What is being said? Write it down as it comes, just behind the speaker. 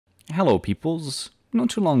Hello peoples! Not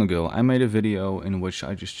too long ago I made a video in which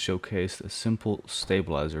I just showcased a simple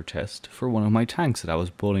stabilizer test for one of my tanks that I was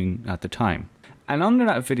building at the time. And under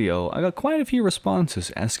that video I got quite a few responses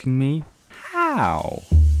asking me, how?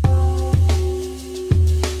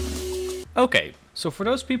 Okay, so for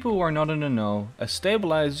those people who are not in the know, a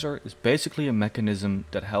stabilizer is basically a mechanism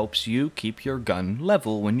that helps you keep your gun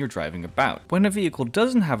level when you're driving about. When a vehicle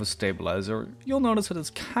doesn't have a stabilizer, you'll notice that it's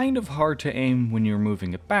kind of hard to aim when you're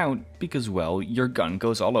moving about because, well, your gun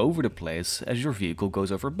goes all over the place as your vehicle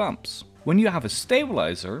goes over bumps. When you have a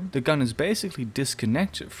stabilizer, the gun is basically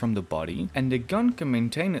disconnected from the body and the gun can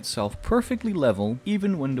maintain itself perfectly level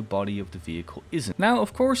even when the body of the vehicle isn't. Now,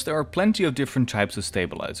 of course, there are plenty of different types of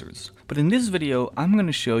stabilizers, but in this video I'm going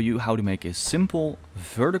to show you how to make a simple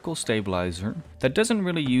vertical stabilizer that doesn't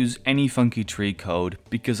really use any funky tree code,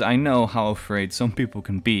 because I know how afraid some people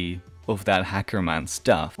can be of that hackerman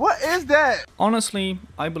stuff. What is that? Honestly,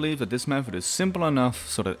 I believe that this method is simple enough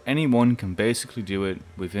so that anyone can basically do it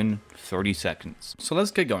within 30 seconds. So let's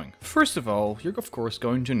get going. First of all, you're of course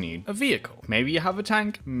going to need a vehicle. Maybe you have a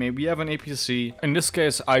tank, maybe you have an APC. In this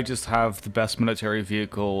case, I just have the best military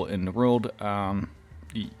vehicle in the world. Then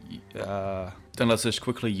let's just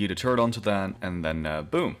quickly yeet a turret onto that, and then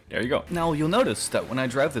boom, there you go. Now you'll notice that when I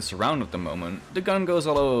drive this around at the moment, the gun goes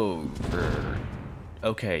all over.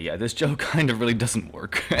 Okay, yeah, this joke kind of really doesn't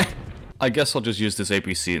work. I guess I'll just use this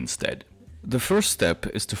APC instead. The first step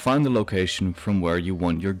is to find the location from where you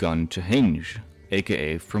want your gun to hinge,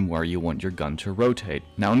 aka from where you want your gun to rotate.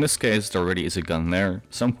 Now in this case there already is a gun there,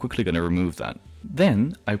 so I'm quickly going to remove that.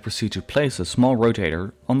 Then I proceed to place a small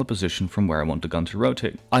rotator on the position from where I want the gun to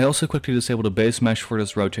rotate. I also quickly disable the base mesh for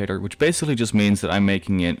this rotator, which basically just means that I'm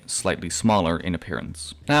making it slightly smaller in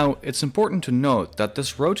appearance. Now, it's important to note that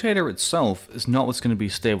this rotator itself is not what's going to be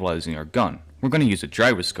stabilizing our gun. We're going to use a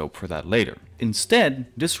gyroscope for that later. Instead,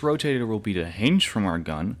 this rotator will be the hinge from our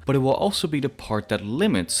gun, but it will also be the part that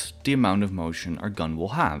limits the amount of motion our gun will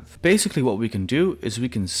have. Basically what we can do is we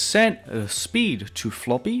can set a speed to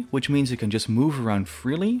floppy, which means it can just move around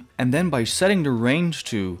freely, and then by setting the range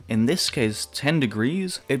to, in this case, 10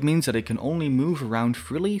 degrees, it means that it can only move around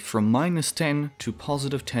freely from -10 to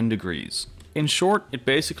 +10 degrees. In short, it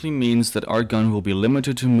basically means that our gun will be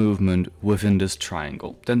limited to movement within this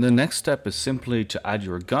triangle. Then the next step is simply to add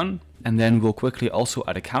your gun, and then we'll quickly also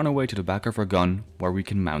add a counterweight to the back of our gun where we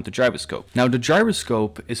can mount the gyroscope. Now the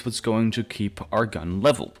gyroscope is what's going to keep our gun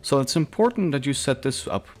level, so it's important that you set this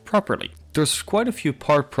up properly. There's quite a few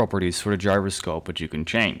part properties for the gyroscope that you can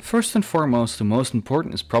change. First and foremost, the most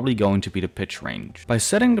important is probably going to be the pitch range. By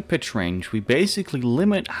setting the pitch range, we basically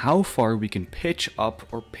limit how far we can pitch up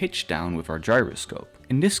or pitch down with our gyroscope.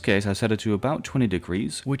 In this case, I set it to about 20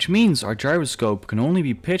 degrees, which means our gyroscope can only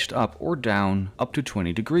be pitched up or down up to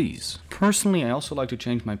 20 degrees. Personally, I also like to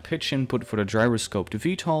change my pitch input for the gyroscope to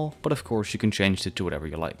VTOL, but of course you can change it to whatever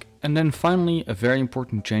you like. And then finally, a very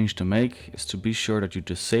important change to make is to be sure that you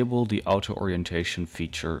disable the auto orientation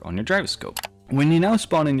feature on your gyroscope. When you now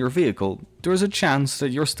spawn in your vehicle, there is a chance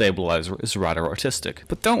that your stabilizer is rather autistic.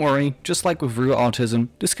 But don't worry, just like with real autism,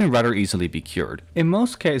 this can rather easily be cured. In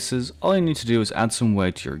most cases, all you need to do is add some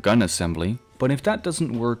weight to your gun assembly, but if that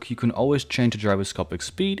doesn't work, you can always change the gyroscopic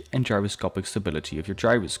speed and gyroscopic stability of your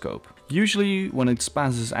gyroscope. Usually, when it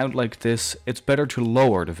spazzes out like this, it's better to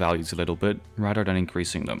lower the values a little bit, rather than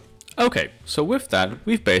increasing them. Okay, so with that,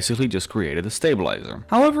 we've basically just created a stabilizer.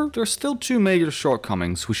 However, there's still two major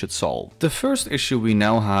shortcomings we should solve. The first issue we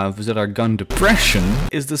now have is that our gun depression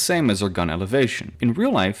is the same as our gun elevation. In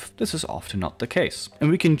real life, this is often not the case. And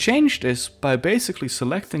we can change this by basically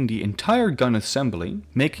selecting the entire gun assembly,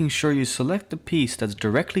 making sure you select the piece that's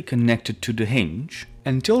directly connected to the hinge,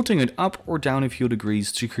 and tilting it up or down a few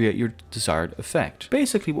degrees to create your desired effect.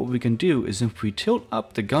 Basically what we can do is if we tilt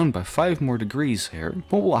up the gun by 5 more degrees here,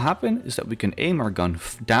 what will happen is that we can aim our gun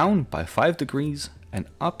down by 5 degrees and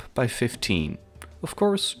up by 15. Of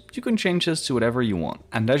course, you can change this to whatever you want.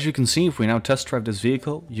 And as you can see, if we now test drive this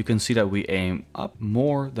vehicle, you can see that we aim up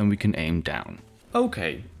more than we can aim down.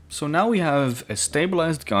 Okay. So now we have a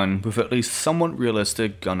stabilized gun with at least somewhat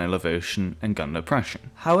realistic gun elevation and gun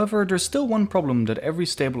depression. However, there's still one problem that every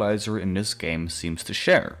stabilizer in this game seems to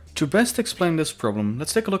share. To best explain this problem,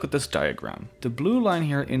 let's take a look at this diagram. The blue line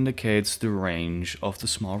here indicates the range of the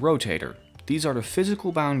small rotator. These are the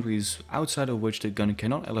physical boundaries outside of which the gun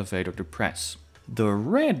cannot elevate or depress. The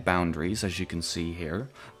red boundaries, as you can see here,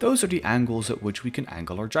 those are the angles at which we can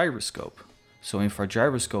angle our gyroscope. So if our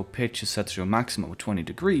gyroscope pitch is set to a maximum of 20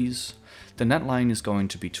 degrees, then that line is going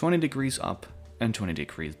to be 20 degrees up and 20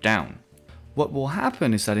 degrees down. What will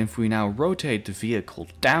happen is that if we now rotate the vehicle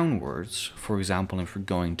downwards, for example if we're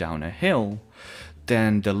going down a hill,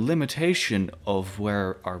 then the limitation of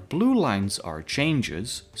where our blue lines are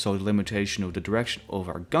changes, so the limitation of the direction of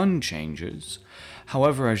our gun changes.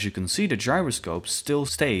 However, as you can see, the gyroscope still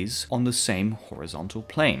stays on the same horizontal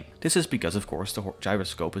plane. This is because, of course, the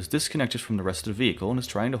gyroscope is disconnected from the rest of the vehicle and is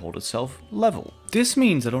trying to hold itself level. This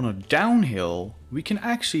means that on a downhill, we can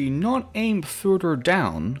actually not aim further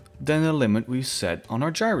down than the limit we've set on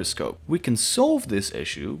our gyroscope. We can solve this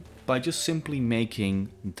issue by just simply making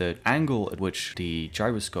the angle at which the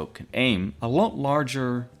gyroscope can aim a lot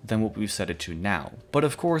larger than what we've set it to now. But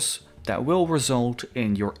of course, that will result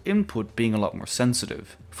in your input being a lot more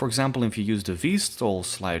sensitive. For example, if you use the V-stall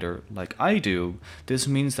slider like I do, this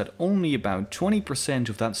means that only about 20%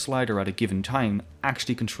 of that slider at a given time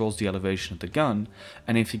actually controls the elevation of the gun,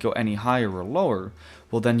 and if you go any higher or lower,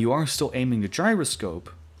 well then you are still aiming the gyroscope,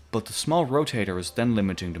 but the small rotator is then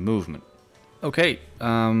limiting the movement. Okay,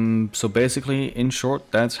 so basically, in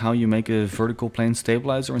short, that's how you make a vertical plane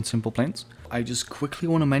stabilizer in Simpleplanes. I just quickly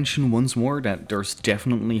want to mention once more that there's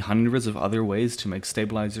definitely hundreds of other ways to make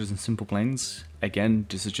stabilizers in Simpleplanes. Again,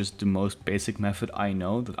 this is just the most basic method I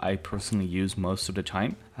know that I personally use most of the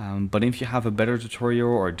time. But if you have a better tutorial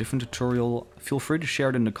or a different tutorial, feel free to share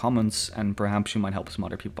it in the comments and perhaps you might help some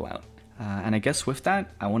other people out. And I guess with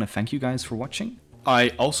that, I want to thank you guys for watching. I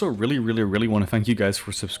also really want to thank you guys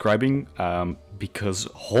for subscribing, because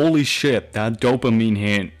holy shit, that dopamine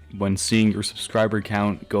hit when seeing your subscriber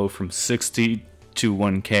count go from 60 to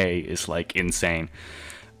 1k is like insane.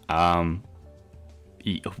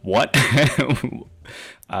 What?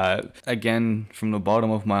 Again, from the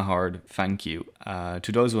bottom of my heart, thank you.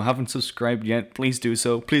 To those who haven't subscribed yet, please do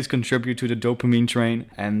so. Please contribute to the dopamine train.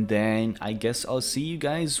 And then I guess I'll see you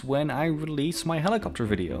guys when I release my helicopter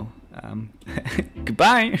video.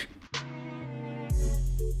 Goodbye!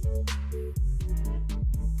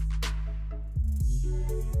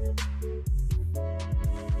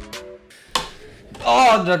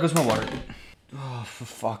 Oh, there goes my water. Oh, for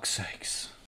fuck's sakes.